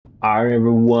Alright,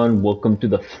 everyone, welcome to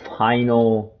the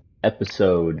final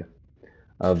episode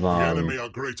of The enemy are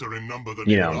greater in number than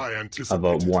you even know, I of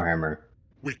anticipated. Warhammer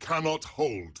We cannot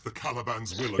hold the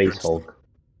Caliban's will Space against them. Hulk.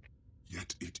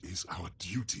 Yet it is our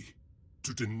duty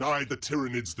to deny the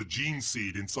Tyranids the gene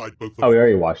seed inside both Oh, of we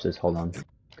already watched this. Hold on.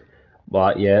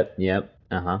 Well, yep.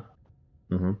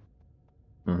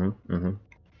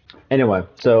 Anyway,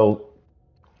 so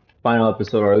final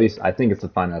episode, or at least I think it's the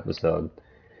final episode.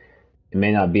 It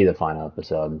may not be the final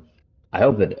episode. I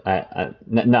hope that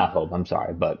not hope. I'm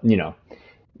sorry, but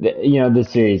this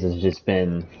series has just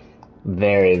been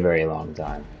very, very long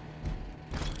time.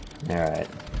 All right.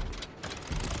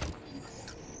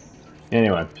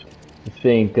 Anyway, I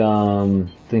think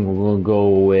we'll go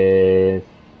with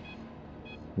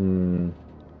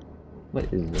what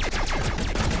is this?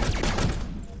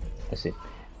 Let's see.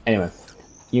 Anyway,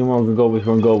 we're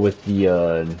gonna go with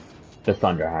the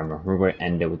Thunder Hammer. We're gonna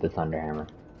end it with the Thunder Hammer.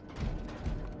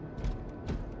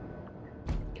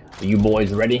 Are you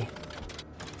boys ready?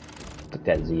 Look,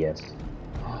 that ZS.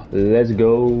 Let's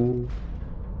go.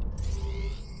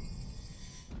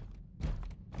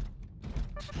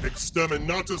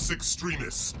 Exterminatus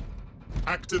Extremis.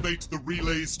 Activate the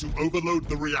relays to overload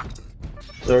the reactor.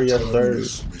 Sir, yes, sir.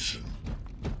 This mission,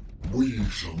 we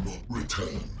shall not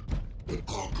return, but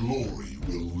our glory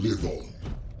will live on.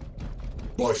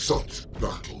 By such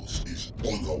battles is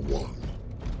honor won,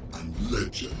 and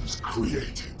legends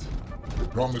created. It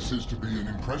promises to be an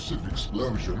impressive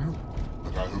explosion,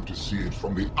 but I hope to see it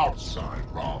from the outside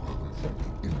rather than from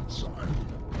the inside.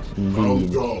 How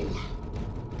dull.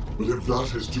 But if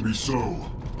that is to be so,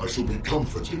 I shall be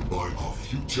comforted by our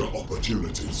future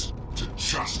opportunities to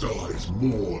chastise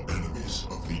more enemies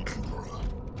of the Emperor.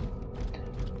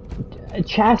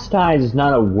 Chastise is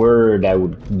not a word I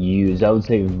would use. I would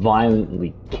say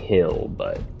violently kill,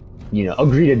 but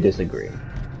agree to disagree.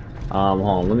 Hold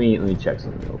on, let me check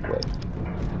something real quick.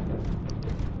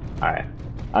 Alright.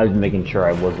 I was making sure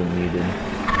I wasn't muted.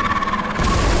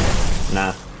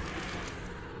 Nah.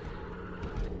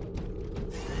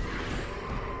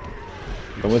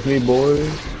 Come with me, boys.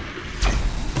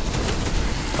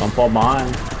 Don't fall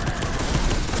behind.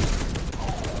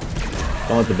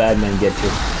 Don't let the bad men get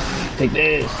you. Take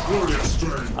this!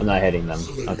 I'm not hitting them.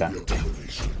 Okay.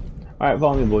 Alright,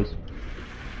 follow me, boys.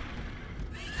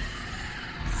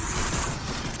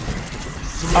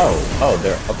 Oh,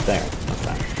 they're up there.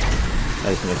 Okay. That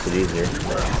just makes it easier.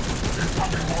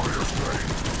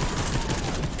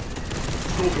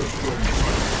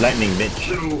 Lightning, bitch.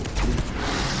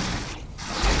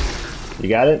 You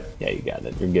got it? Yeah, you got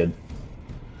it. You're good.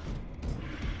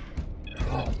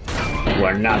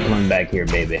 We're not coming back here,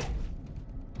 baby.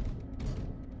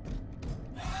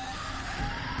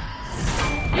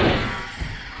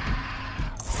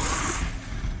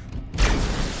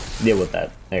 Deal with that.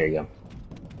 There you go.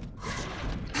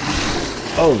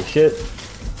 Oh, shit.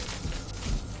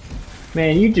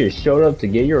 Man, you just showed up to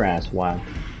get your ass whacked.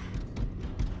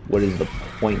 What is the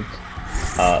point?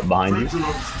 Behind you?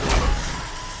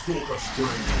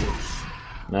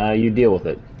 Nah, you deal with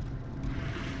it.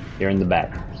 You're in the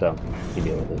back, so you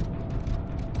deal with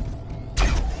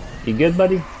it. You good,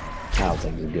 buddy? I don't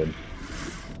think you're good.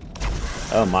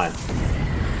 Oh, mine.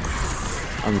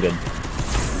 I'm good.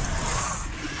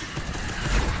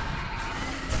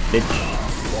 Bitch.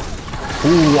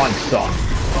 Who wants some?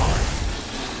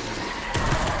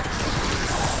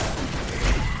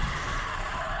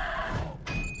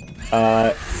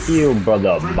 You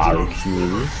brother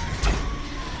barbecue.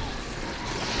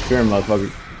 Sure,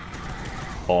 motherfucker.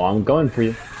 Oh, I'm going for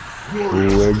you.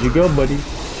 Where'd you go, buddy?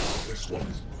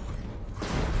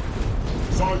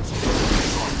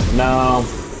 No.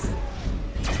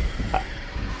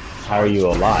 How are you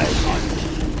alive?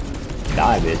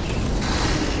 Die, bitch.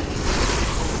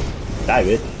 Die,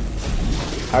 bitch.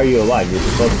 How are you alive? You're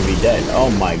supposed to be dead. Oh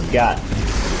my god.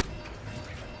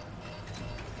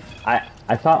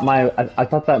 I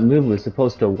thought that move was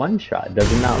supposed to one-shot. Does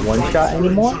it not one-shot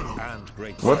anymore?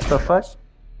 What the fuck?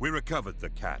 We recovered the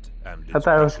cat and I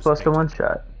thought it was supposed to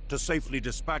one-shot. to safely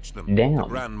dispatch them Damn. to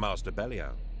Grand Master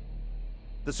Belial.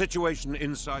 The situation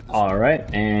inside the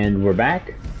Alright, and we're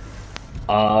back.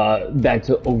 Back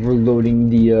to overloading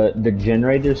the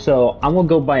generator. So I'm gonna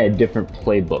go by a different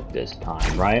playbook this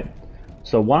time, right?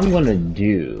 So what I'm gonna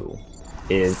do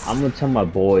is I'm gonna tell my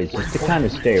boys just to kind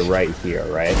of stay right here,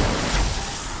 right?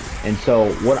 And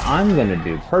so what I'm gonna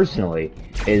do personally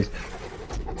is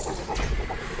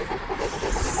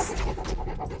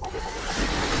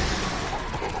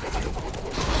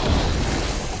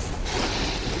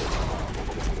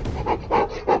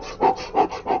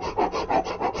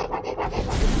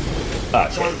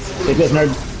take this, nerd.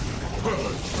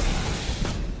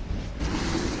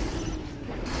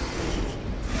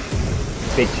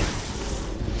 bitch.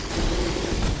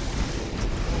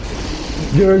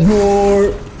 There's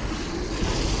more!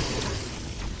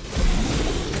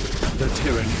 The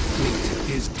Tyranny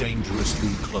fleet is dangerously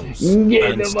close.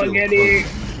 Get and the still fuck out of here!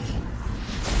 closing.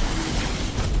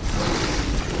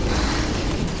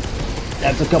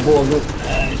 That's a couple of them.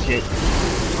 Ah, shit.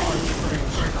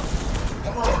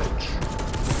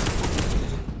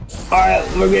 Alright,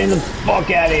 we're getting the fuck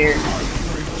out of here.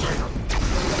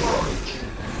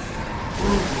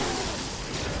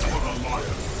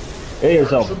 Hit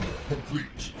yourself. Complete.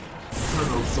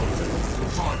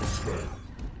 Time spent.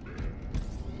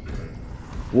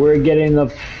 We're getting the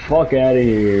fuck out of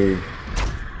here.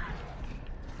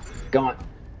 Come on.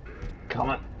 Come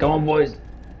on. Come on, boys.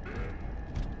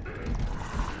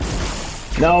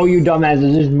 No, you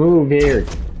dumbasses. Just move here.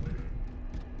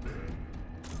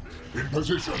 In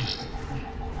position.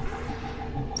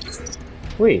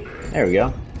 Wait. There we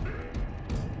go.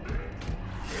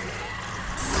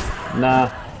 Nah.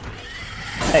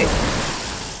 Hey.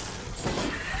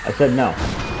 I said no.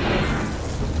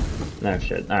 No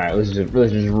shit. Alright, let's just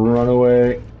run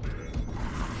away.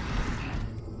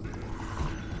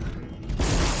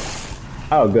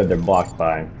 Oh good, they're blocked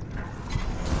by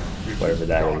whatever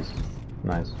that is.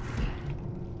 Nice.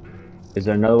 Is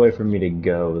there another way for me to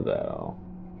go though?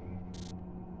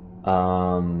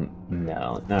 No.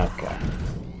 Okay.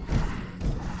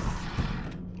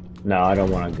 No, I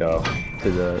don't want to go to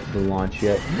the launch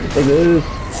yet. Look at this.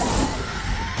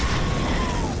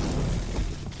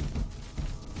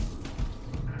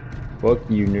 Fuck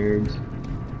you, nerds.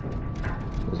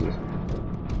 What's this?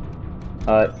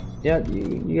 Yeah,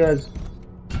 you guys.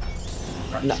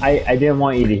 No, I didn't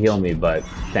want you to heal me, but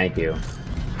thank you.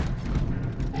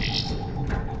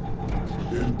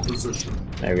 In position.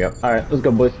 There we go. Alright, let's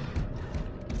go, boys.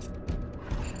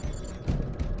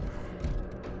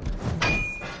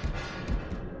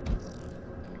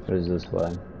 What is this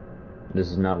way?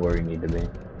 This is not where we need to be.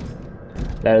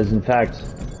 That is, in fact,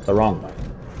 the wrong way.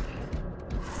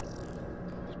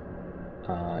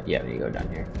 Yeah, we go down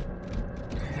here.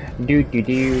 Do. Eat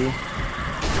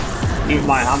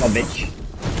my hammer, bitch.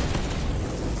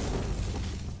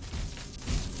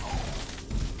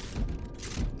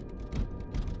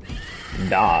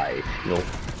 Die, yo.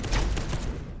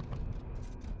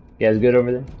 You guys good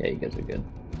over there? Yeah, you guys are good.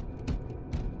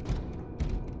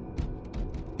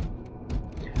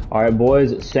 Alright,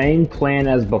 boys, same plan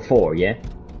as before, yeah?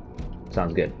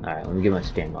 Sounds good. Alright, let me get my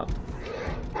stamina up.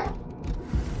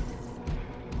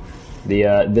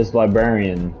 This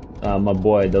librarian, my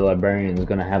boy, the librarian, is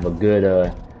gonna have a good,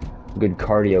 good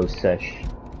cardio sesh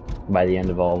by the end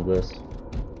of all of this.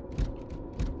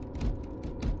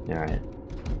 Alright.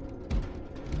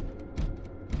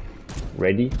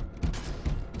 Ready?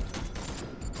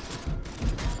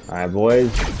 Alright,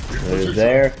 boys. There's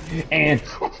there. And...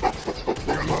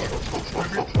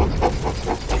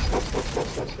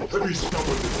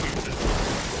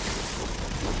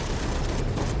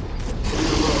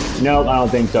 Nope, I don't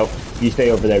think so. You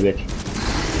stay over there, bitch.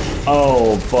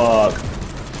 Oh, fuck.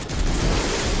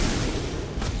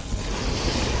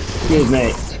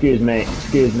 Excuse me.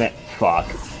 Fuck.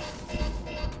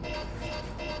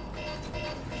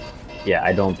 Yeah,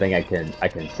 I don't think I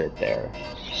can sit there.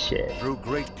 Shit. Through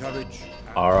great courage.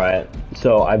 Alright,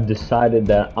 so I've decided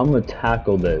that I'm gonna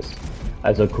tackle this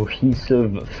as a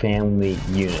cohesive family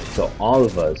unit. So all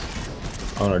of us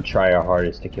are gonna try our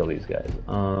hardest to kill these guys.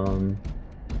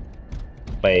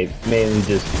 Wait, mainly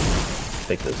just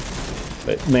take this.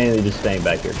 Wait, mainly just staying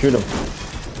back here. Shoot them.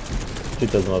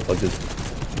 Shoot those motherfuckers.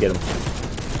 Get them.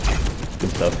 Good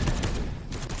stuff.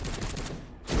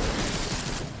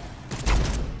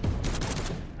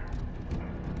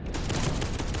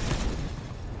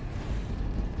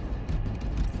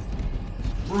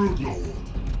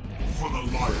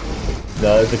 No,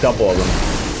 there's a couple of them.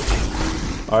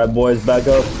 Alright, boys, back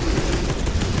up.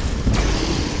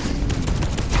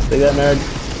 Take that, nerd.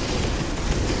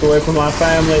 Get away from my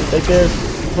family. Take this.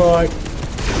 Fuck.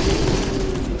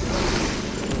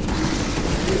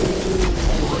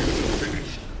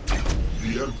 The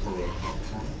Emperor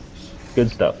approves.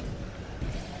 Good stuff.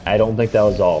 I don't think that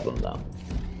was all of them, though.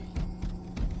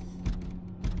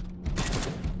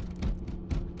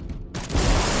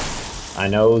 I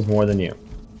know it was more than you.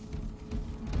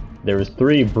 There was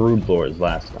 3 Broodlords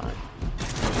last time.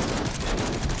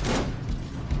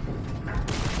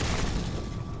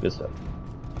 Good stuff.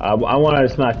 I wanted to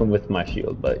smack him with my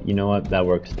shield, but you know what? That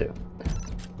works too.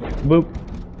 Boop.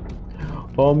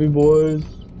 Follow me, boys.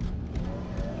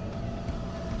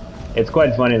 It's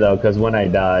quite funny though, because when I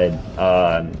died,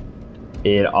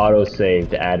 It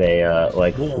auto-saved at a,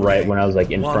 like, Warning. right when I was,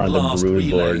 like, in One front of the last brood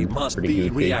relay board. must Pretty be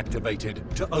goofy.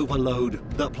 reactivated to overload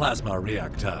the plasma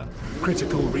reactor.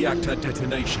 Critical reactor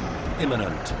detonation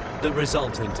imminent. The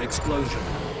resultant explosion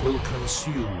will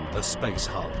consume the space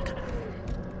hulk.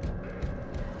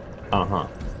 Uh-huh.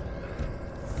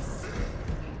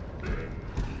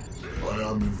 I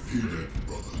am impeded,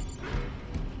 brother.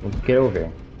 Let's get over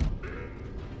here.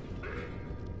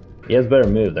 You guys better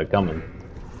move, they're coming.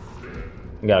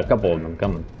 We got a couple of them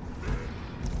coming.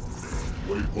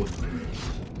 Waypoint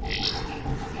reached.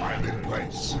 I'm in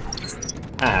place.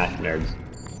 Ah, nerds.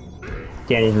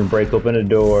 Can't even break open a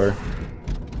door.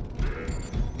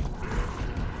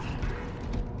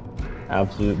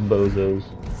 Absolute bozos.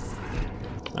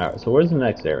 Alright, so where's the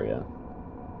next area?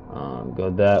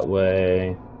 Go that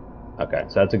way. Okay,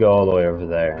 so I have to go all the way over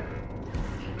there.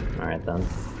 Alright then.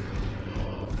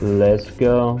 Let's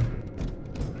go.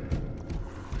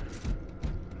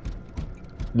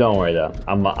 Don't worry though.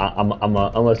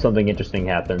 Unless something interesting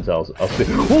happens, I'll speed.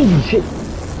 Holy shit!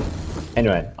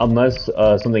 Anyway, unless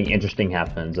something interesting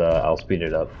happens, I'll speed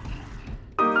it up.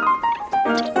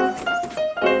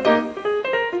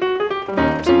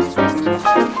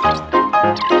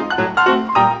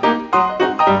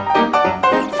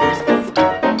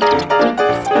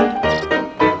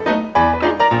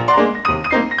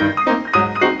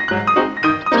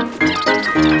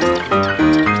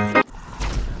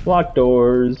 Lock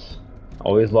doors.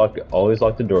 Always lock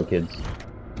the door, kids.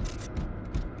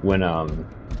 When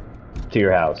to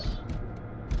your house.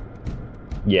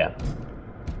 Yeah.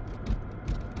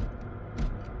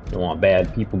 Don't want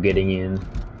bad people getting in.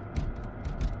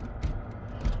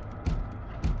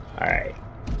 Alright.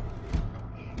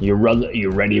 You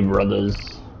ready, brothers?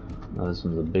 Oh, this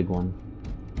one's a big one.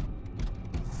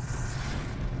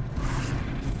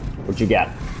 What you got?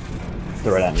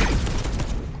 Throw it at me.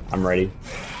 I'm ready.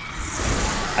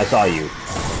 I saw you.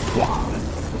 Why?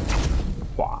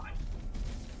 Why?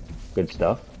 Good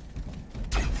stuff.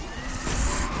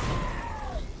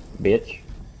 Bitch.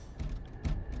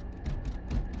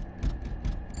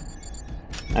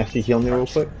 Actually, heal me real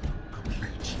quick.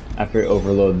 After I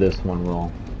overload this one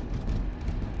roll.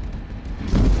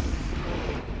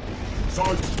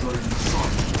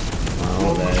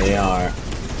 Oh, there they are.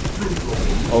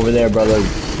 Over there, brothers.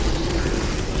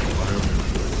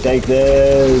 Take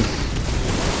this.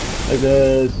 Take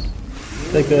this.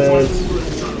 Take this.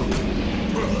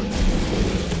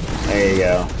 There you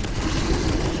go.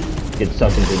 Get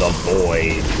sucked into the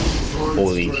void.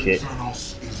 Holy shit.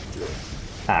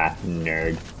 Ah,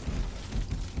 nerd.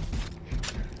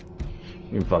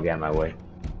 You fuck out of my way.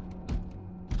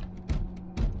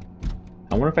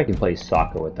 I wonder if I can play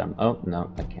soccer with them. Oh,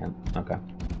 no, I can't. Okay.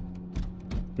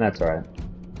 That's alright.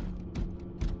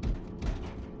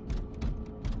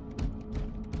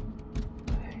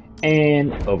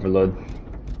 And overload.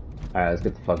 Alright, let's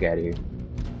get the fuck out of here.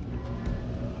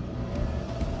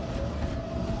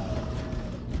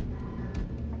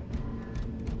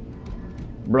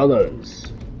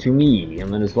 Brothers, to me, and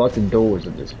let us lock the doors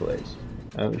of this place.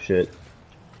 Oh shit.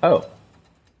 Oh.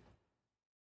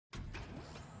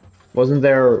 Wasn't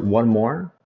there one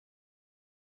more?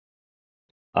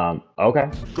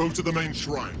 Okay. Go to the main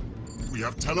shrine. We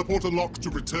have teleporter lock to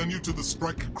return you to the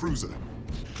Sprek cruiser.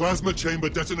 Plasma chamber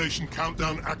detonation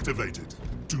countdown activated.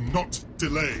 Do not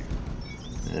delay.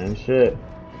 And shit.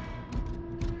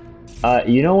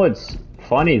 You know what's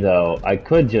funny though? I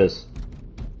could just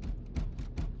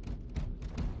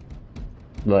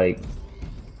like,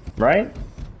 right?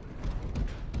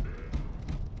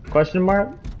 Question mark?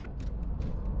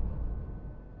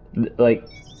 Like,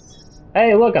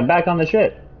 hey, look, I'm back on the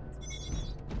ship.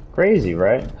 Crazy,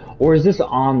 right? Or is this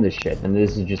on the ship and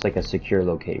this is just like a secure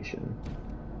location?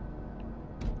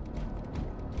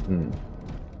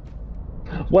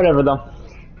 Whatever though.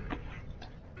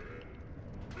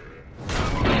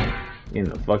 Get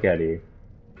the fuck out of here.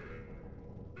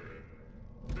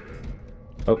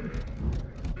 Oh.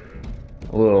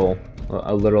 A little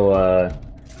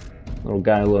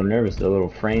guy a little nervous, a little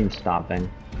frame stopping,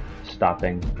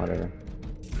 whatever.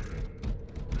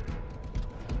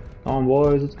 Come on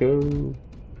boys, let's go.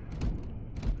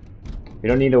 We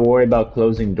don't need to worry about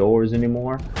closing doors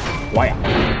anymore. Why?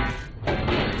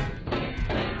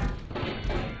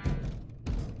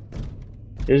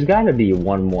 There's gotta be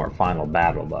one more final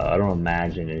battle, but I don't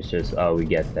imagine it's just, oh, we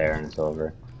get there and it's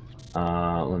over.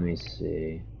 Let me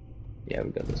see. Yeah,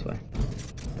 we go this way.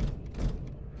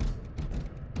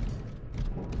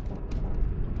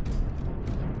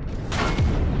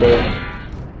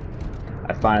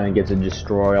 I finally get to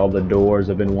destroy all the doors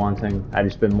I've been wanting. I've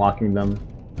just been locking them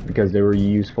because they were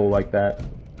useful like that.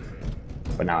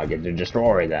 But now I get to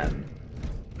destroy them.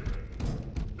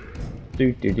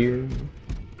 Do do do.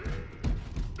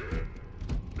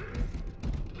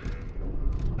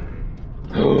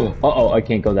 Uh-oh, I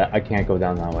can't go that. I can't go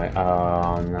down that way.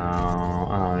 Oh no.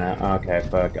 Oh no. Okay,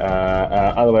 fuck.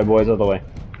 Other way, boys. Other way.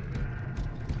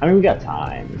 I mean, we got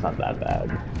time. It's not that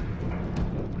bad.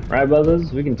 Right,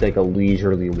 brothers? We can take a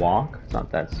leisurely walk. It's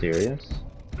not that serious.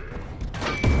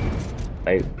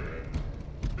 Hey.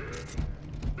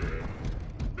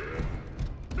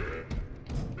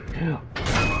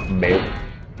 Babe.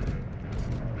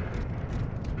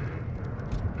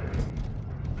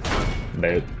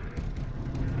 Babe.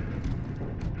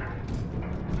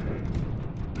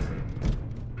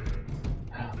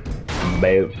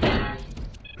 Babe.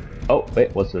 Oh,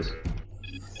 wait, what's this?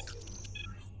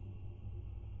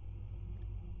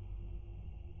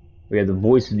 We have the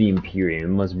voice of the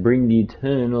Imperium. Must bring the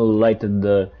eternal light of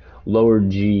the lower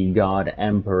G God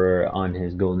Emperor on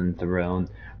his golden throne.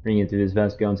 Bring it to this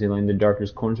vast galaxy along the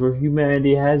darkest corners where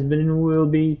humanity has been and will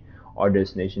be. Our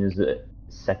destination is the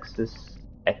Sextus,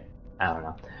 I don't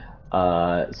know,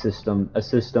 a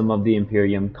system of the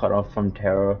Imperium cut off from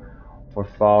terror for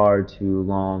far too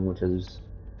long, which is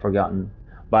forgotten.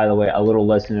 By the way, a little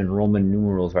lesson in Roman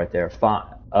numerals right there.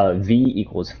 V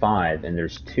equals 5, and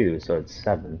there's 2, so it's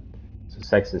 7. So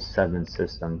Sextus 7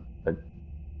 system, but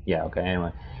yeah, okay,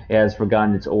 anyway. It has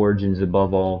forgotten its origins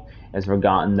above all. It has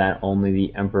forgotten that only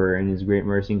the Emperor in his great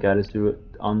mercy guide us through it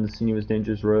on the sinuous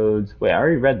dangerous roads. Wait, I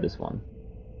already read this one.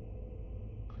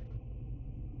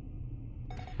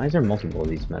 Why is there multiple of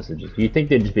these messages? You think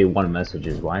they'd just be one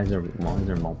messages? Why is there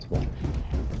multiple?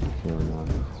 What's going on?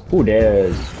 Ooh,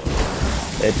 there's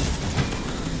bitch.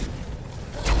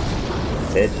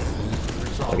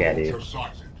 Bitch. Look at you.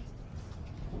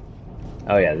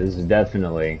 Oh yeah, this is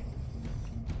definitely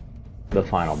the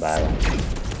final battle.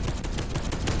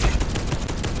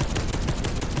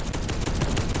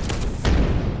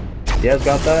 You guys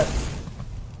got that?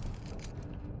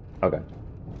 Okay.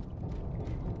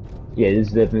 Yeah, this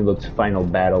definitely looks final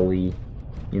battle-y,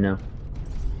 you know?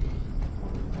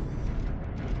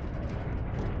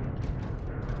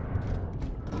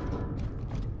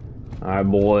 Alright,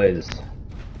 boys.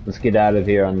 Let's get out of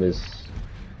here on this.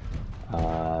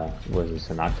 Was this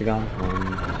an octagon? 1,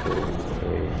 2,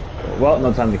 3, 4. Well,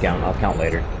 no time to count. I'll count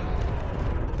later.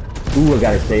 Ooh, I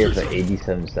gotta stay here for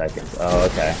 87 seconds. Oh,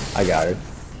 okay. I got it.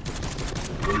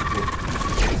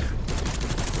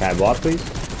 Can I block, please?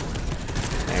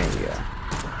 There we go.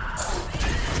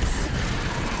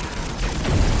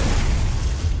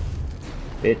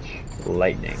 Bitch,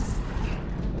 lightning.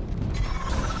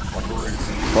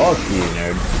 Fuck you,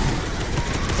 nerd.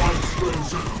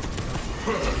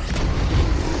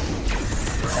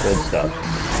 Good stuff.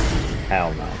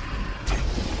 Hell no.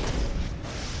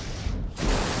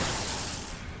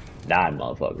 Die,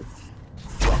 motherfucker.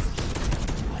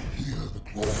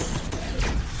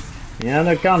 Yeah,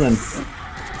 they're coming.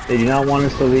 They do not want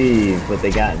us to leave, but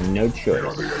they got no choice.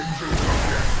 Look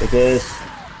at this.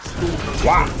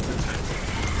 Wah!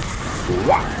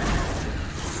 Wah!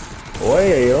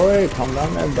 Oi, oi, calm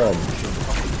down there, bud.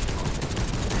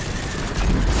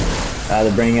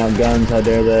 They're bringing out guns, how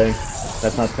dare they?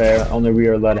 That's not fair. Only we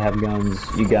are allowed to have guns.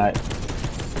 You got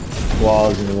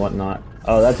claws and whatnot.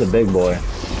 Oh, that's a big boy.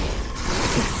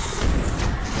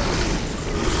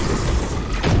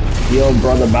 Yo,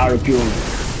 brother, barbecue.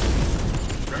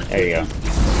 There you go.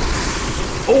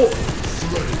 Oh!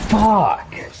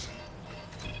 Fuck!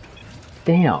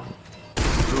 Damn.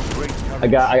 I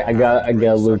got a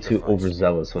little too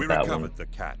overzealous with that one.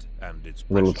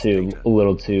 A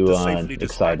little too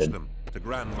excited.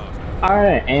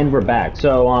 Alright, and we're back.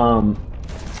 So,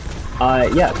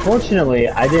 yeah, fortunately,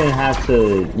 I didn't have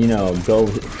to, you know, go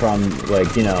from,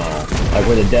 like, you know, like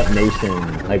where the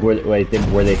detonation, like where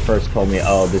they first told me,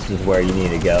 oh, this is where you need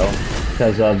to go,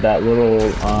 because of that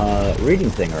little, reading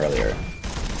thing earlier.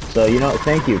 So, you know,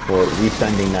 thank you for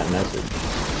resending that message.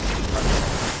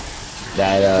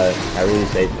 That really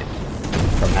saved me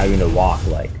from having to walk,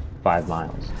 like, 5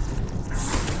 miles.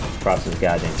 Across this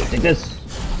goddamn thing. Take this!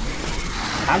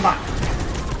 Come on!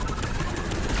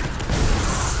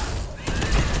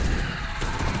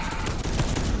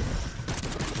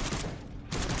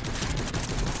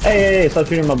 Hey, stop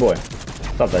shooting my boy.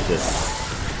 Stop that shit.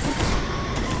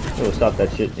 Oh, stop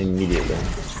that shit immediately.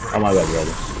 Oh my god,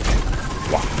 brother.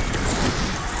 Wow.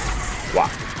 Wow.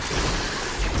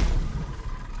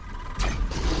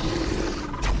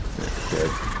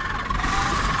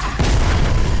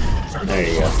 There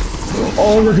you go.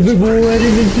 Oh, that's a big boy. I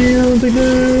didn't even see him. Take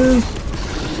this.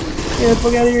 Yeah,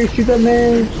 fuck out of here. Shoot that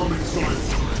man.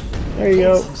 There you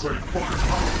go.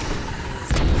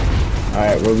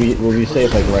 Alright, we'll be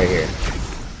safe like right here.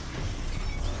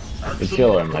 We're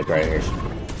chilling like right here.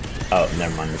 Oh,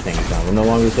 never mind, the thing is gone. We're no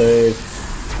longer safe.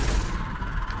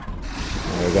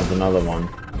 Oh, here comes another one.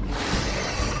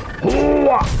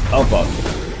 Oh fuck.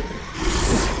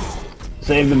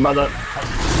 Save the brother.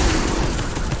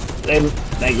 Save him.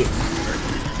 Thank you.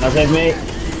 Now save me.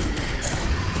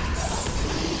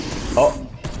 Oh.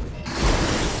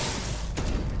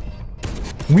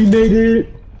 We made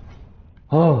it!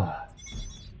 Oh.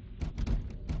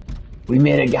 We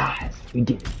made it, guys. We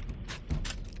did it.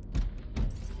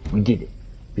 We did it.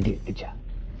 We did it. Good job.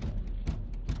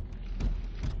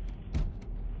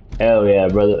 Hell yeah,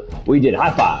 brother. We did it.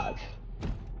 High five.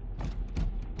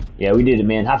 Yeah, we did it,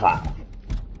 man. High five.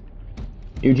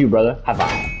 You too, brother. High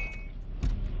five.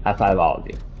 High five all of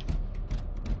you.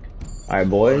 Alright,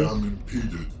 boys. I am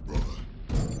impeded, brother.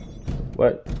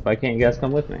 What? Why can't you guys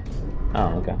come with me?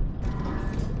 Oh, okay.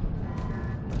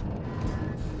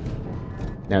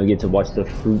 Now we get to watch the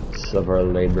fruits of our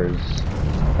labors.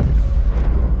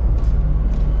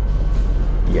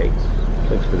 Yikes.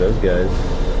 Sucks for those guys.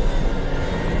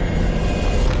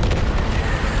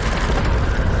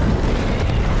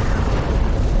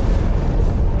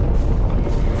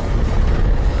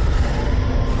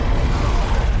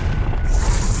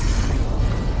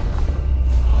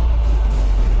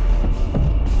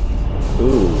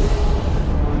 Ooh.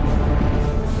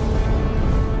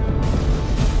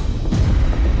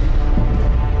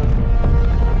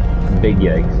 Big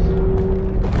yikes.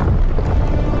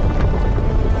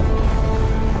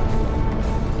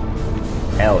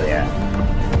 Hell yeah.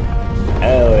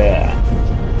 Hell yeah.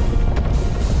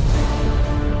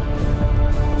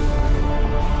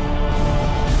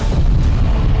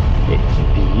 It's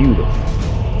beautiful.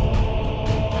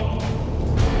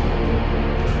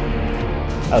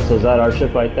 Oh, so is that our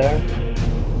ship right there?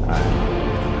 Alright.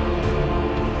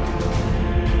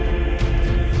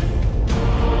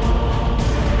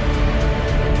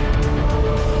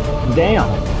 Damn!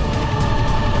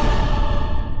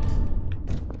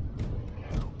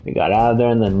 We got out of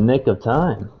there in the nick of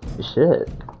time. Shit.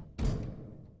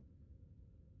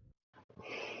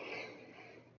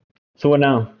 So what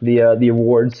now? The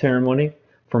award ceremony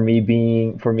for me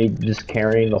just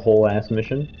carrying the whole ass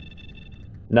mission?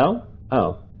 No?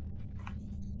 Oh.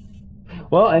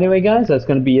 Well, anyway, guys, that's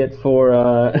gonna be it for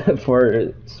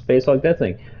for Space Hulk Death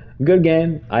Thing. Good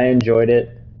game. I enjoyed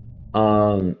it.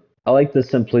 I like the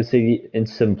simplicity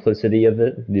of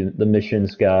it. The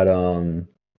missions got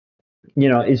you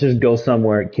know, it's just go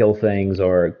somewhere, kill things,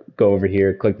 or go over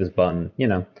here, click this button. You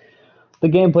know, the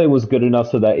gameplay was good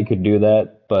enough so that it could do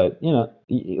that. But you know,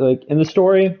 like in the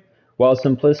story, while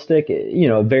simplistic, you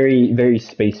know, very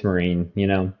Space Marine. You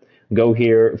know, go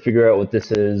here, figure out what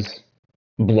this is,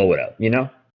 blow it up. You know.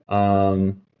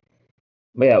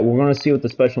 But yeah, we're gonna see what the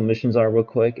special missions are real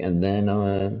quick, and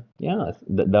then yeah,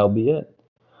 that'll be it.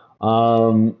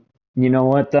 You know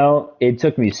what though? It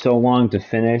took me so long to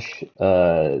finish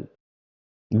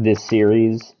this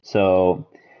series, so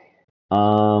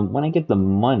when I get the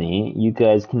money, you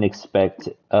guys can expect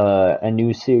a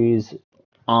new series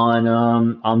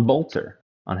on Bolter,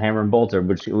 on Hammer and Bolter,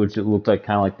 which looked like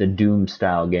kind of like the Doom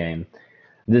style game.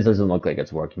 This doesn't look like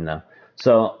it's working though.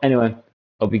 So anyway,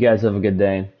 hope you guys have a good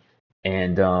day,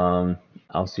 and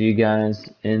I'll see you guys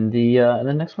in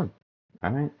the next one. All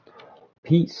right,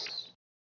 peace.